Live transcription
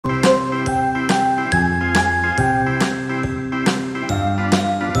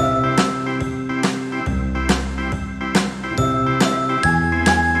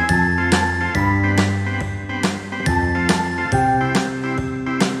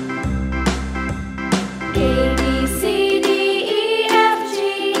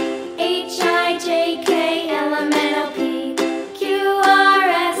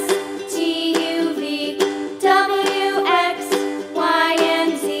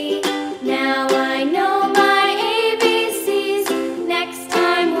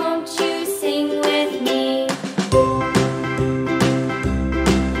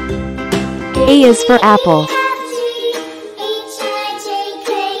A is for apple.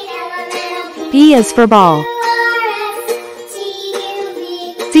 B is for ball.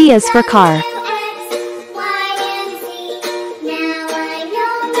 C is for car.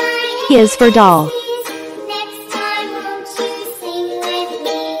 D is for doll.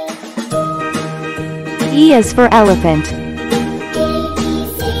 E is for elephant.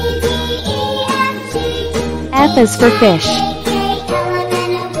 F is for fish.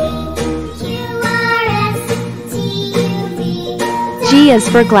 G is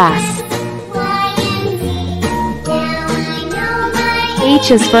for glass.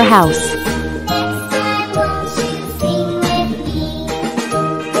 H is for house.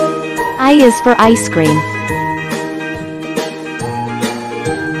 I is for ice cream.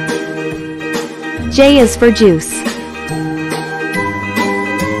 J is for juice.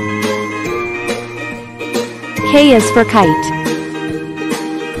 K is for kite.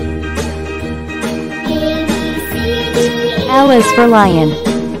 L is for lion.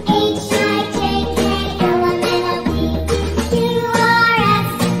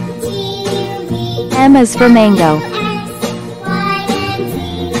 M is for mango.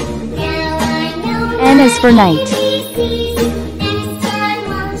 N is for night.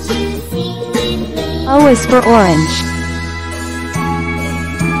 O is for orange.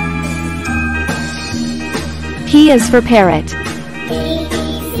 P is for parrot.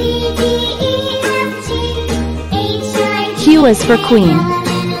 Q is for queen.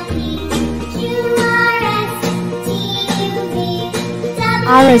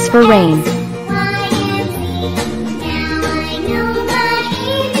 R is for rain.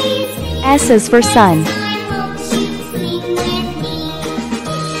 S is for sun.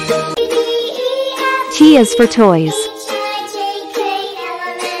 T is for toys.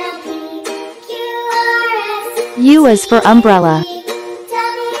 U is for umbrella.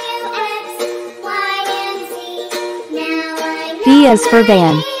 V is for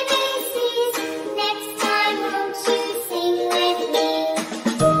van.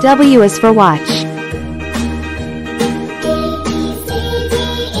 W is for watch.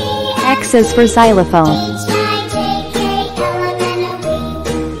 X is for xylophone.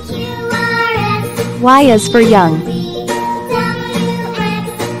 Y is for young.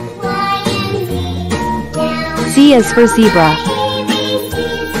 Z is for zebra.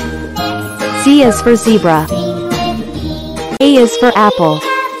 Z is for zebra. A is for apple.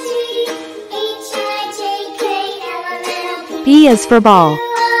 B is for ball.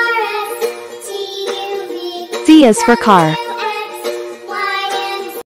 C is for car.